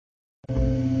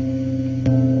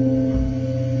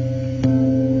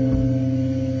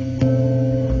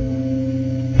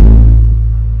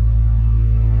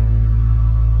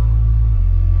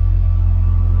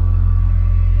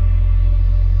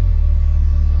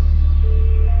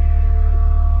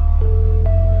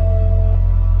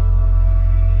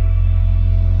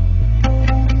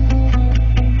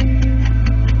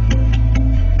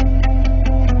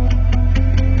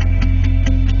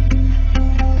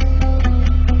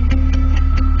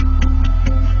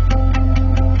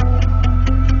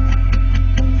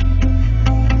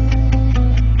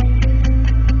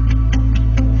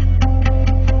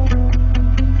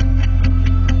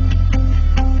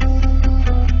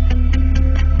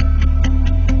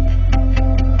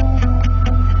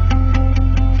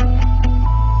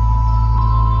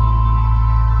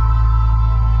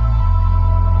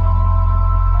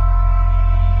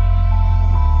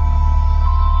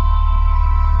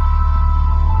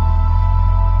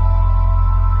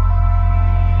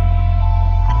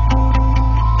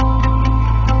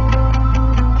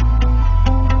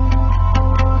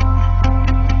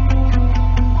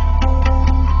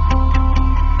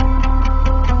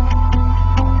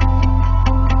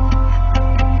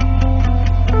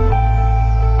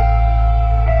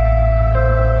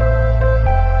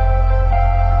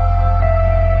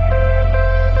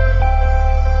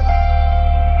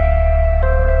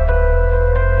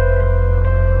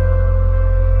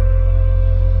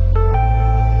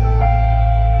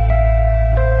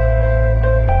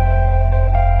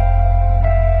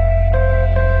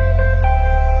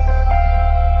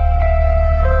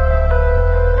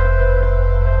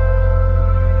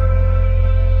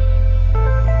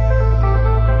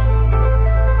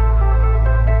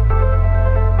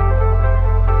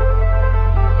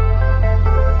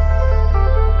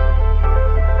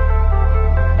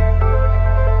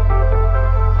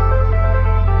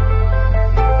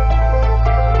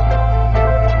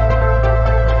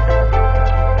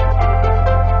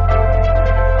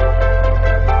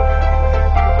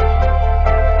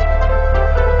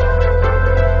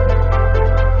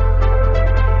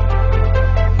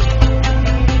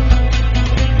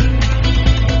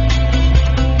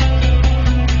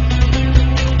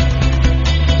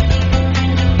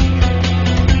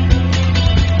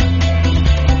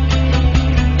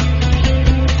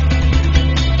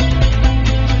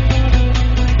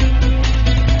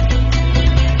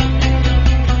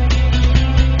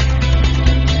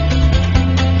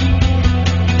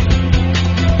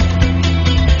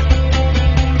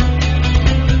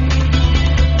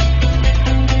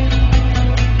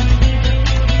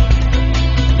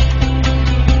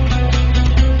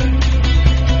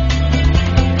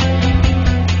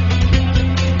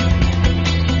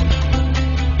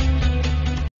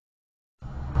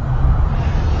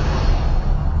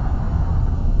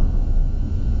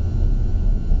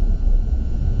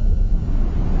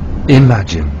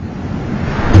Imagine.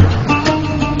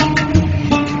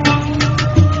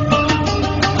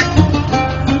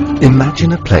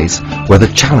 Imagine a place where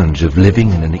the challenge of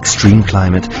living in an extreme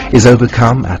climate is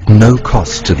overcome at no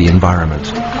cost to the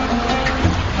environment.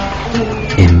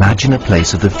 Imagine a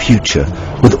place of the future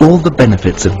with all the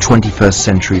benefits of 21st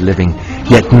century living,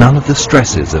 yet none of the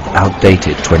stresses of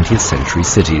outdated 20th century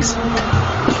cities.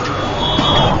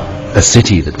 A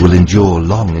city that will endure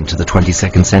long into the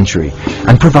 22nd century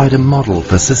and provide a model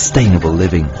for sustainable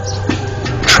living.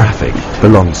 Traffic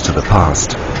belongs to the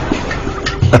past.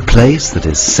 A place that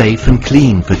is safe and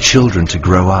clean for children to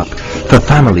grow up, for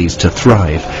families to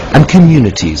thrive, and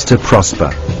communities to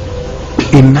prosper.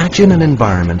 Imagine an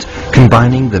environment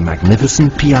combining the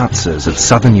magnificent piazzas of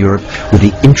southern Europe with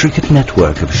the intricate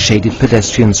network of shaded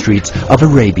pedestrian streets of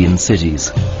Arabian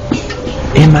cities.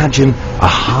 Imagine a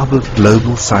hub of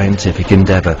global scientific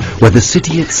endeavor where the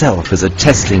city itself is a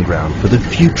testing ground for the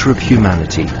future of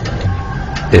humanity.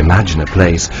 Imagine a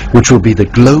place which will be the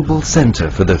global center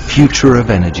for the future of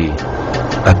energy.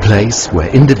 A place where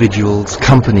individuals,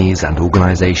 companies and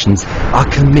organizations are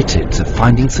committed to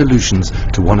finding solutions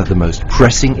to one of the most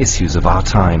pressing issues of our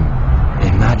time.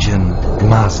 Imagine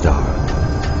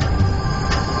Masdar.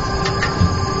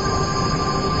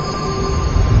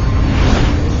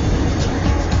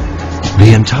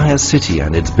 The entire city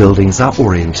and its buildings are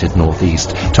oriented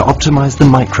northeast to optimize the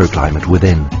microclimate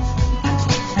within.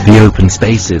 The open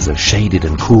spaces are shaded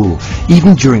and cool,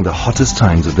 even during the hottest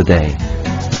times of the day.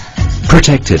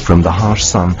 Protected from the harsh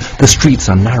sun, the streets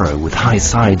are narrow with high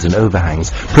sides and overhangs,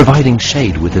 providing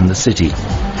shade within the city.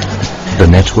 The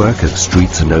network of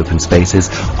streets and open spaces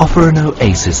offer an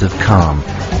oasis of calm,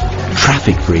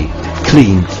 traffic-free,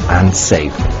 clean and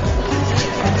safe.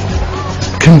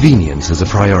 Convenience is a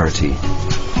priority.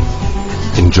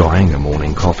 Enjoying a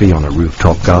morning coffee on a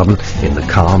rooftop garden in the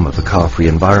calm of a car-free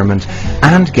environment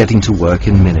and getting to work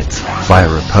in minutes via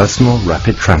a personal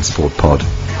rapid transport pod.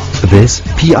 This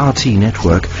PRT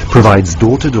network provides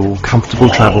door-to-door comfortable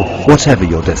travel whatever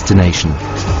your destination.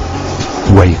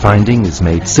 Wayfinding is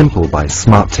made simple by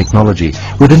smart technology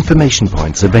with information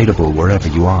points available wherever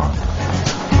you are.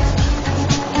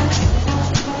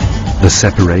 The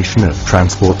separation of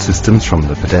transport systems from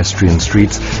the pedestrian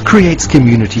streets creates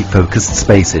community-focused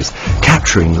spaces,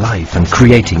 capturing life and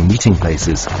creating meeting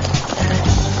places.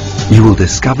 You will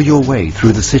discover your way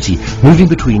through the city, moving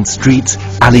between streets,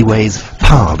 alleyways,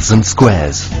 paths and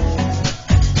squares.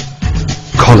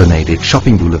 Colonnaded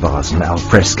shopping boulevards and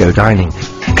alfresco dining,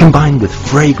 combined with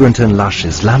fragrant and lush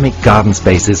Islamic garden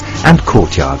spaces and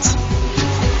courtyards.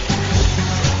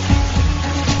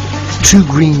 Two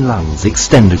green lungs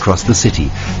extend across the city,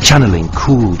 channeling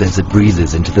cool desert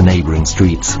breezes into the neighboring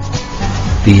streets.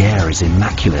 The air is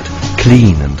immaculate,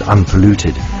 clean and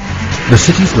unpolluted. The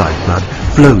city's lifeblood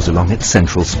flows along its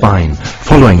central spine,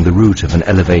 following the route of an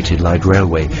elevated light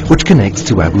railway which connects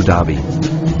to Abu Dhabi.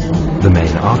 The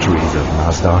main arteries of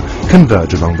Masdar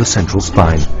converge along the central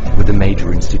spine, with the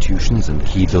major institutions and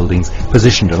key buildings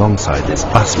positioned alongside this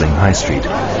bustling high street.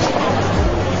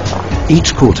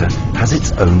 Each quarter has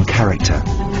its own character.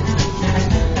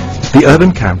 The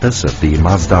urban campus of the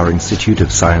Masdar Institute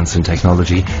of Science and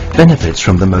Technology benefits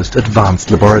from the most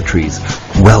advanced laboratories,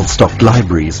 well-stocked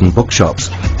libraries and bookshops,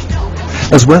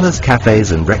 as well as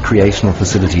cafes and recreational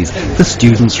facilities for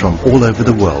students from all over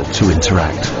the world to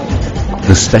interact.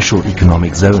 The special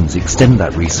economic zones extend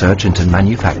that research into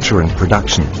manufacture and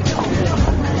production.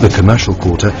 The commercial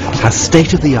quarter has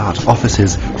state-of-the-art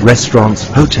offices, restaurants,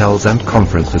 hotels and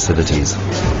conference facilities.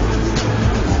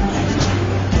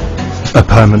 A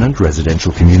permanent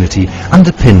residential community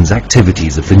underpins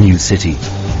activities of the new city.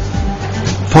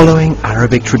 Following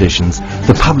Arabic traditions,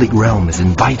 the public realm is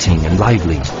inviting and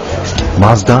lively.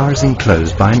 Masdar is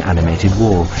enclosed by an animated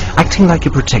wall, acting like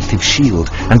a protective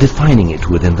shield and defining it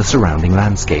within the surrounding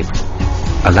landscape.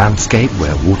 A landscape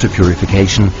where water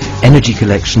purification, energy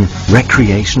collection,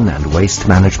 recreation and waste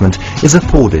management is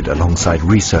afforded alongside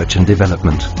research and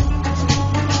development.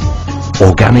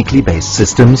 Organically based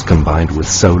systems combined with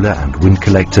solar and wind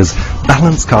collectors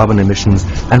balance carbon emissions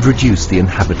and reduce the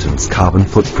inhabitants' carbon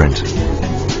footprint.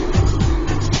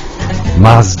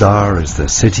 Masdar is the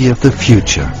city of the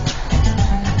future,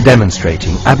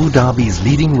 demonstrating Abu Dhabi's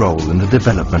leading role in the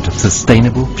development of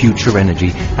sustainable future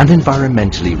energy and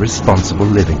environmentally responsible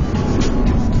living.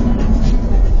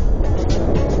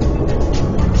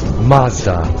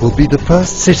 Masdar will be the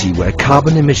first city where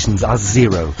carbon emissions are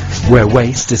zero, where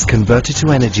waste is converted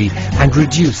to energy and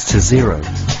reduced to zero.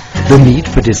 The need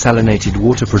for desalinated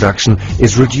water production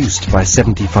is reduced by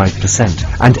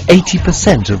 75%, and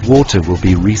 80% of water will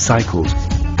be recycled.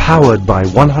 Powered by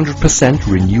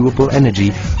 100% renewable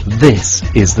energy, this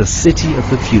is the city of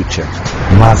the future,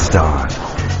 Masdar.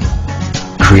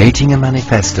 Creating a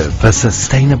manifesto for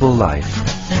sustainable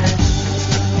life.